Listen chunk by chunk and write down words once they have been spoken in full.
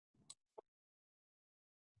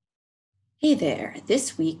Hey there.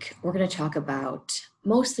 This week, we're going to talk about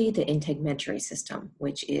mostly the integumentary system,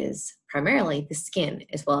 which is primarily the skin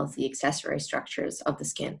as well as the accessory structures of the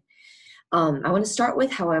skin. I want to start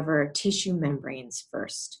with, however, tissue membranes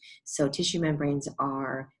first. So tissue membranes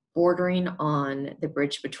are bordering on the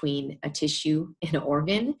bridge between a tissue and an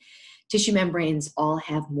organ. Tissue membranes all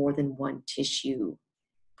have more than one tissue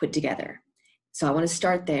put together. So I want to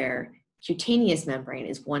start there. Cutaneous membrane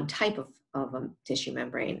is one type of a tissue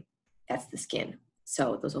membrane. That's the skin.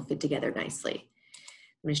 So those will fit together nicely.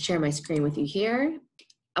 I'm going to share my screen with you here.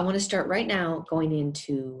 I want to start right now going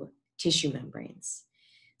into tissue membranes.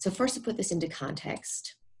 So first, to put this into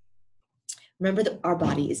context, remember that our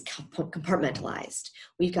body is compartmentalized.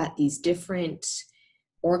 We've got these different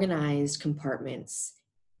organized compartments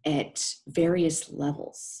at various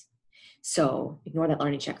levels. So ignore that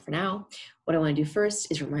learning check for now. What I want to do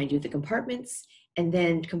first is remind you of the compartments, and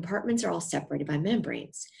then compartments are all separated by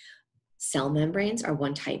membranes. Cell membranes are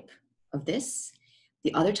one type of this.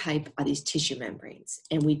 The other type are these tissue membranes.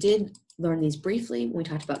 And we did learn these briefly when we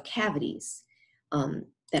talked about cavities.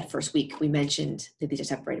 That first week, we mentioned that these are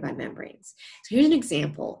separated by membranes. So here's an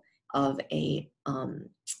example of a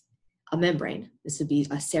membrane. This would be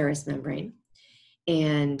a serous membrane,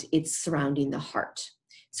 and it's surrounding the heart.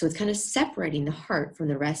 So it's kind of separating the heart from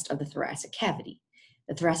the rest of the thoracic cavity.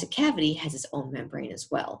 The thoracic cavity has its own membrane as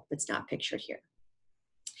well, that's not pictured here.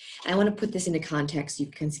 I want to put this into context. You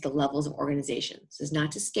can see the levels of organization. This is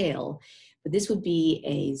not to scale, but this would be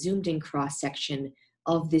a zoomed in cross section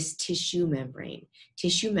of this tissue membrane.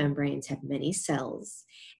 Tissue membranes have many cells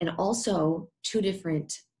and also two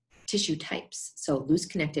different tissue types. So loose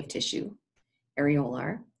connective tissue,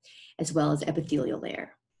 areolar, as well as epithelial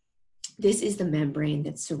layer. This is the membrane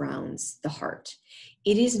that surrounds the heart.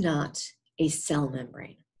 It is not a cell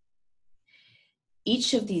membrane.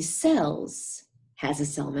 Each of these cells has a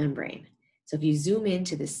cell membrane. So if you zoom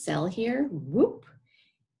into this cell here, whoop,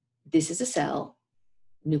 this is a cell,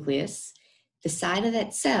 nucleus. The side of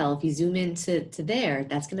that cell, if you zoom into there,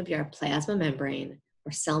 that's gonna be our plasma membrane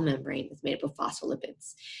or cell membrane that's made up of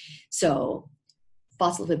phospholipids. So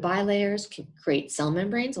phospholipid bilayers can create cell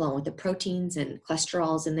membranes along with the proteins and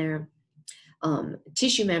cholesterols in there.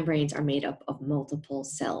 Tissue membranes are made up of multiple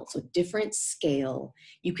cells, so different scale.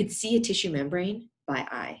 You could see a tissue membrane by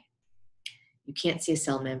eye. You can't see a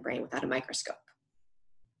cell membrane without a microscope.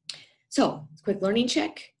 So, quick learning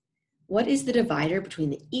check. What is the divider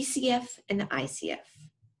between the ECF and the ICF?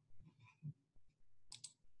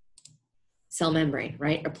 Cell membrane,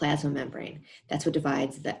 right? Or plasma membrane. That's what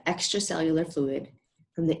divides the extracellular fluid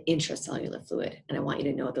from the intracellular fluid. And I want you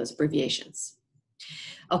to know those abbreviations.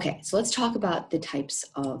 Okay, so let's talk about the types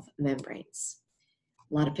of membranes.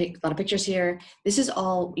 A lot of pictures here. This is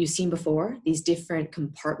all you've seen before, these different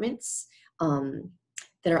compartments.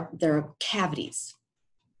 There are cavities.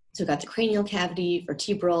 So we've got the cranial cavity,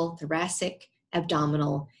 vertebral, thoracic,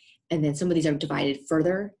 abdominal, and then some of these are divided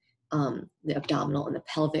further, the abdominal and the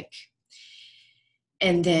pelvic.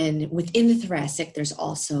 And then within the thoracic, there's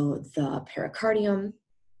also the pericardium,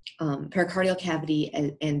 pericardial cavity,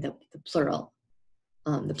 and the pleural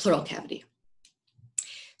cavity.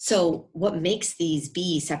 So what makes these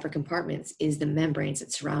be separate compartments is the membranes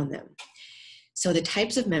that surround them. So the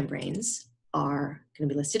types of membranes are going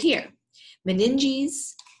to be listed here.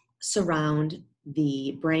 Meninges surround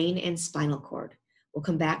the brain and spinal cord. We'll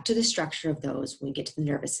come back to the structure of those when we get to the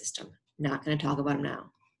nervous system. Not going to talk about them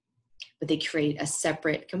now. But they create a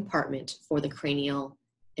separate compartment for the cranial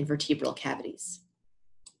and vertebral cavities.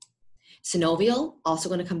 Synovial, also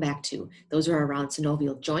going to come back to. Those are around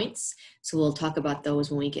synovial joints. So we'll talk about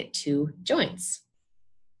those when we get to joints.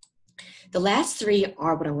 The last three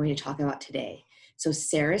are what I'm going to talk about today. So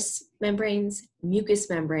serous membranes, mucous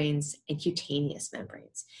membranes, and cutaneous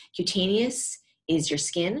membranes. Cutaneous is your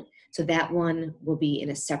skin, so that one will be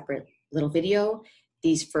in a separate little video.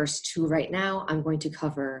 These first two right now, I'm going to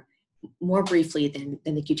cover more briefly than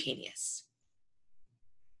the cutaneous.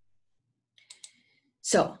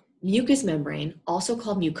 So mucous membrane, also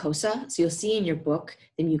called mucosa. So you'll see in your book,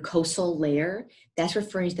 the mucosal layer, that's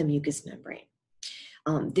referring to the mucous membrane.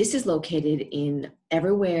 This is located in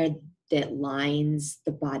everywhere that lines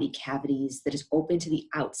the body cavities that is open to the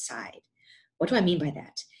outside. What do I mean by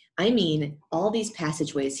that? I mean all these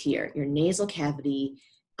passageways here, your nasal cavity,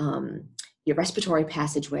 your respiratory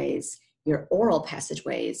passageways, your oral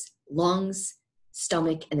passageways, lungs,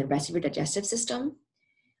 stomach, and the rest of your digestive system,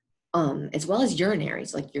 as well as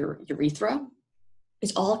urinaries, like your urethra,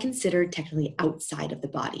 is all considered technically outside of the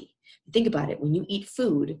body. Think about it, when you eat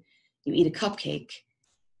food, you eat a cupcake,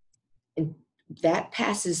 and that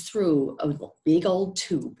passes through a big old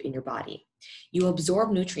tube in your body. You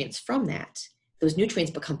absorb nutrients from that. Those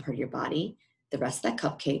nutrients become part of your body. The rest of that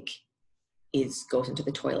cupcake goes into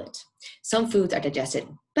the toilet. Some foods are digested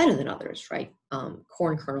better than others, right?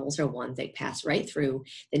 Corn kernels are ones they pass right through.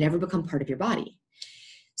 They never become part of your body.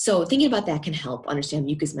 So thinking about that can help understand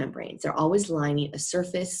mucous membranes. They're always lining a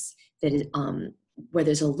surface that is where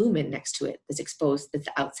there's a lumen next to it that's exposed, that's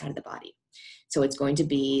outside of the body. So it's going to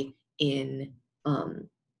be in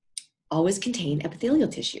always contain epithelial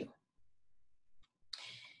tissue.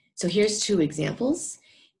 So here's two examples.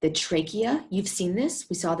 The trachea, you've seen this.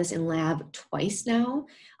 We saw this in lab twice now.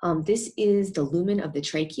 This is the lumen of the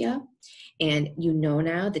trachea. And you know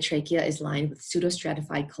now the trachea is lined with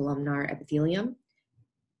pseudostratified columnar epithelium.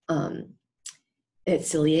 It's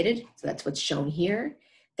ciliated, so that's what's shown here.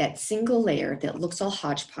 That single layer that looks all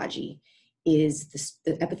hodgepodgey is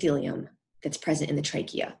the epithelium that's present in the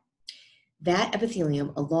trachea. That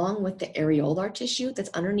epithelium, along with the areolar tissue that's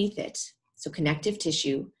underneath it, so connective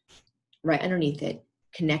tissue right underneath it,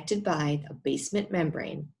 connected by a basement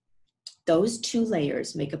membrane, those two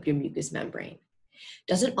layers make up your mucous membrane.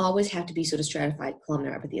 Doesn't always have to be pseudostratified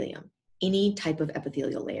columnar epithelium. Any type of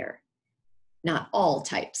epithelial layer. Not all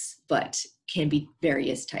types, but can be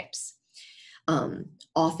various types.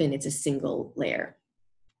 Often it's a single layer.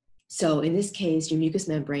 So in this case, your mucous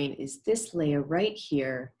membrane is this layer right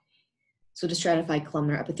here, pseudostratified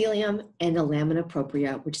columnar epithelium, and the lamina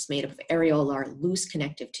propria, which is made up of areolar loose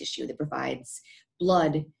connective tissue that provides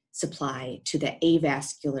blood supply to the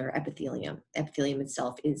avascular epithelium. Epithelium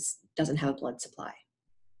itself doesn't have a blood supply.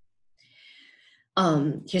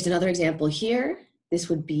 Here's another example here. This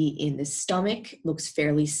would be in the stomach, looks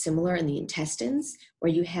fairly similar in the intestines,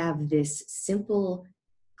 where you have this simple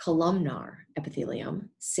columnar epithelium,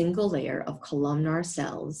 single layer of columnar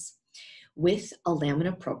cells with a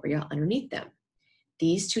lamina propria underneath them.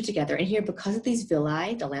 These two together, and here because of these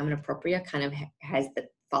villi, the lamina propria kind of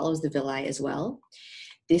follows the villi as well.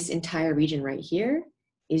 This entire region right here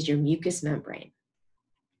is your mucous membrane.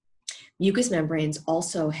 Mucous membranes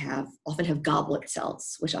also often have goblet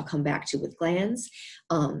cells, which I'll come back to with glands.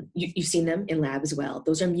 You've seen them in lab as well.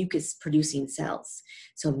 Those are mucus producing cells.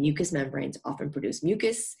 So mucous membranes often produce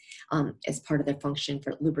mucus as part of their function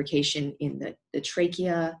for lubrication in the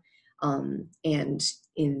trachea and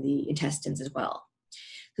in the intestines as well.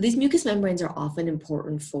 So these mucous membranes are always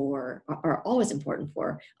important for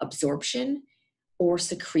absorption or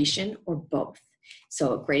secretion or both.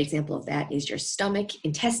 So a great example of that is your stomach.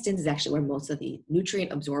 Intestines is actually where most of the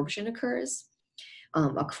nutrient absorption occurs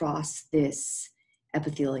across this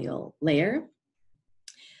epithelial layer.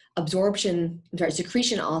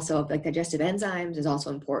 Secretion also of like digestive enzymes is also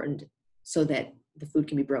important so that the food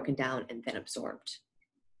can be broken down and then absorbed.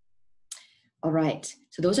 All right,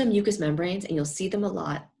 so those are mucous membranes, and you'll see them a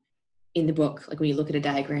lot in the book. Like when you look at a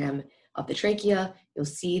diagram of the trachea, you'll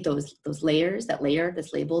see those layers, that layer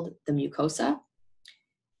that's labeled the mucosa.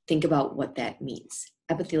 Think about what that means.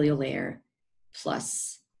 Epithelial layer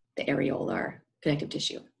plus the areolar connective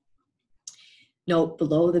tissue. Note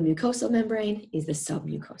below the mucosal membrane is the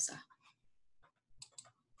submucosa.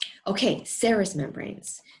 Okay, serous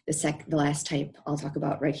membranes, the last type I'll talk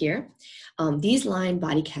about right here. These line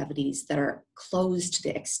body cavities that are closed to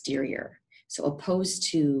the exterior. So opposed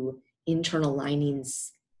to internal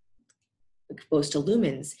linings, opposed to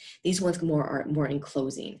lumens, these ones are more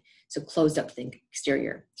enclosing, so closed up to the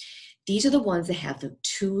exterior. These are the ones that have the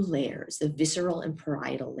two layers, the visceral and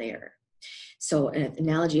parietal layer. So an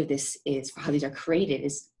analogy of this is for how these are created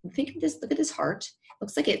is, think of this, look at this heart.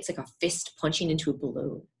 Looks like it's like a fist punching into a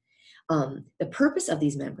balloon. The purpose of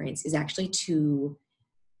these membranes is actually to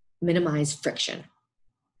minimize friction.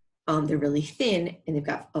 They're really thin and they've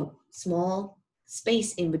got a small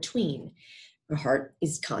space in between. Your heart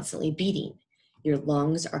is constantly beating. Your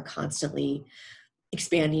lungs are constantly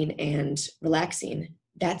expanding and relaxing.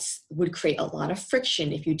 That would create a lot of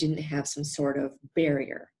friction if you didn't have some sort of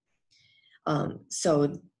barrier.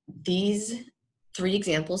 So these three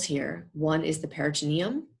examples here, one is the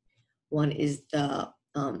peritoneum, one is the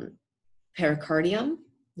pericardium,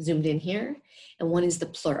 zoomed in here, and one is the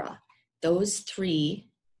pleura. Those three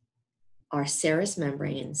are serous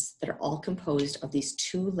membranes that are all composed of these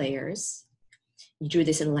two layers. You drew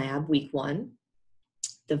this in lab week 1.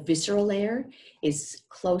 The visceral layer is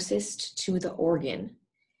closest to the organ.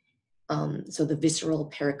 So the visceral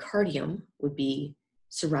pericardium would be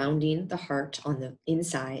surrounding the heart on the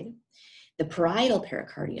inside. The parietal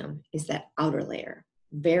pericardium is that outer layer,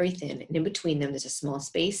 very thin, and in between them there's a small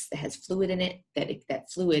space that has fluid in it.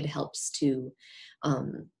 That fluid helps to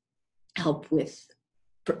help with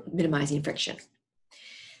minimizing friction.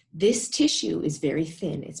 This tissue is very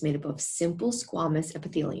thin. It's made up of simple squamous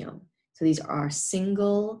epithelium. So these are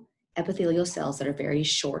single epithelial cells that are very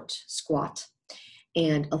short, squat,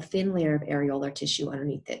 and a thin layer of areolar tissue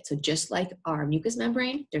underneath it. So just like our mucous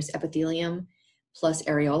membrane, there's epithelium plus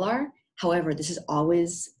areolar. However, this is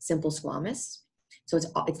always simple squamous. So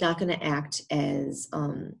it's not going to act as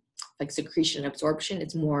like secretion and absorption.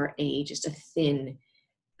 It's more just a thin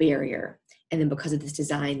barrier. And then because of this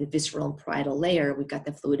design, the visceral and parietal layer, we've got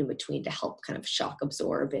the fluid in between to help kind of shock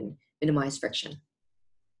absorb and minimize friction.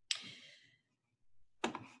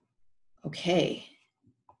 Okay,